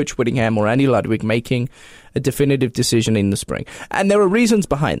see Coach Whittingham or Andy Ludwig making a definitive decision in the spring. And there are reasons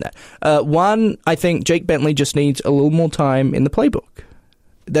behind that. One, I think Jake Bentley just needs a little more time in the playbook.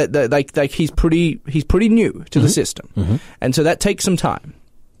 Like he's pretty new to the system. Mm-hmm. And so that takes some time.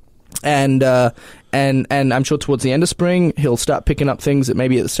 And I'm sure towards the end of spring, he'll start picking up things that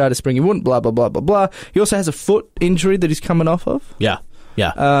maybe at the start of spring he wouldn't, blah, blah, blah, blah, blah. He also has a foot injury that he's coming off of. Yeah.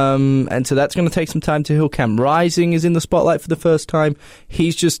 And so that's going to take some time to heal. Cam Rising is in the spotlight for the first time.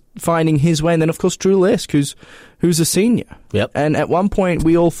 He's just finding his way. And then, of course, Drew Lisk, who's a senior. Yep. And at one point,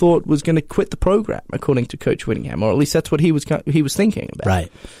 we all thought was going to quit the program, according to Coach Whittingham, or at least that's what he was thinking about.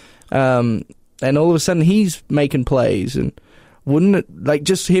 Right. And all of a sudden, he's making plays. And wouldn't it,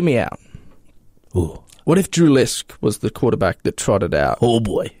 just hear me out. Ooh. What if Drew Lisk was the quarterback that trotted out? Oh,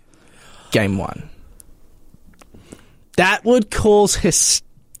 boy. Game 1. That would cause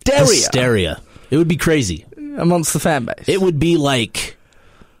hysteria. It would be crazy amongst the fan base. It would be like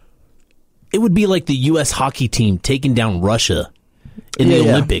the U.S. hockey team taking down Russia in the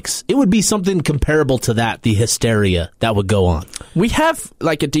Yeah. Olympics. It would be something comparable to that, the hysteria that would go on. We have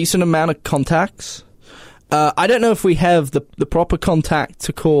like a decent amount of contacts. I don't know if we have the proper contact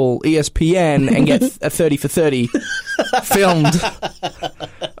to call ESPN and get a 30 for 30 filmed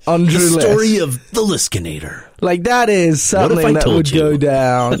on Drew The Lisk. story of the Liskinator. Like that is What if I something that told would you? go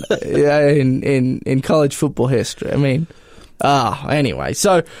down in college football history. I mean, anyway,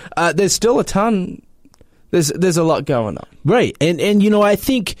 so there's still a ton. There's a lot going on. Right. And I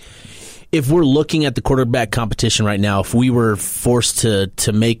think if we're looking at the quarterback competition right now, if we were forced to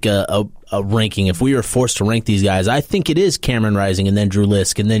make a ranking, if we were forced to rank these guys, I think it is Cameron Rising and then Drew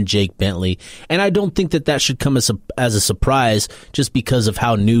Lisk and then Jake Bentley. And I don't think that should come as a surprise just because of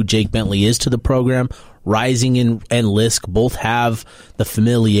how new Jake Bentley is to the program. Rising and Lisk both have the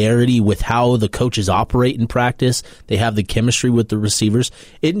familiarity with how the coaches operate in practice. They have the chemistry with the receivers.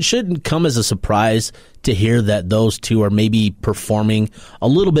 It shouldn't come as a surprise to hear that those two are maybe performing a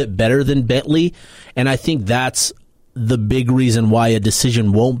little bit better than Bentley. And I think that's the big reason why a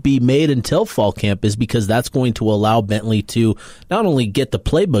decision won't be made until fall camp, is because that's going to allow Bentley to not only get the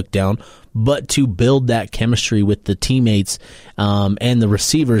playbook down, but to build that chemistry with the teammates and the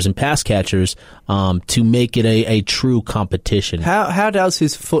receivers and pass catchers to make it a true competition. How does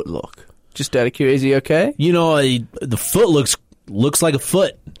his foot look? Just out of curiosity, is he okay? The foot looks like a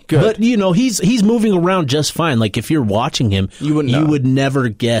foot. Good. But he's moving around just fine. Like if you're watching him, You wouldn't know. would never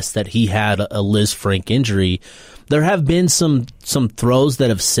guess that he had a Liz Frank injury. There have been some throws that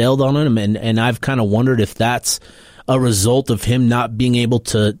have sailed on him, and I've kind of wondered if that's a result of him not being able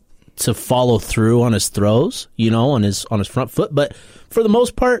to follow through on his throws, on his front foot. But for the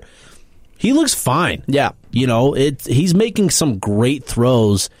most part, he looks fine. Yeah. He's making some great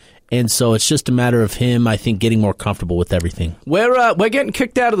throws. And so it's just a matter of him, I think, getting more comfortable with everything. We're getting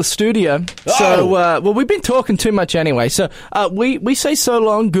kicked out of the studio, so we've been talking too much anyway. So we say so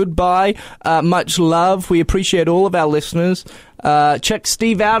long, goodbye, much love. We appreciate all of our listeners. Check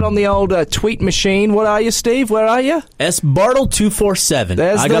Steve out on the old tweet machine. What are you, Steve? Where are you? S. Bartle 247.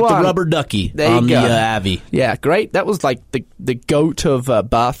 There's I the got one. the rubber ducky There you on go. the Avi. Yeah, great. That was like the goat of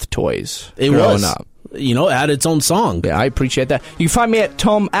bath toys. It growing was. up. It had its own song. Yeah, I appreciate that. You can find me at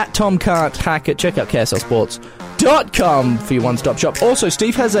Tom Can't Hack It. Check out KSLSports.com for your one-stop shop. Also,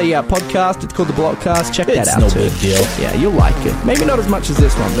 Steve has a podcast. It's called The Blockcast. Check that It's out no too. big deal. Yeah, you'll like it. Maybe not as much as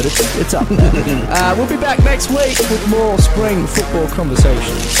this one, but it's up there. We'll be back next week with more spring football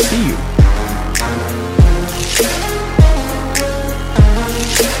conversations. See you.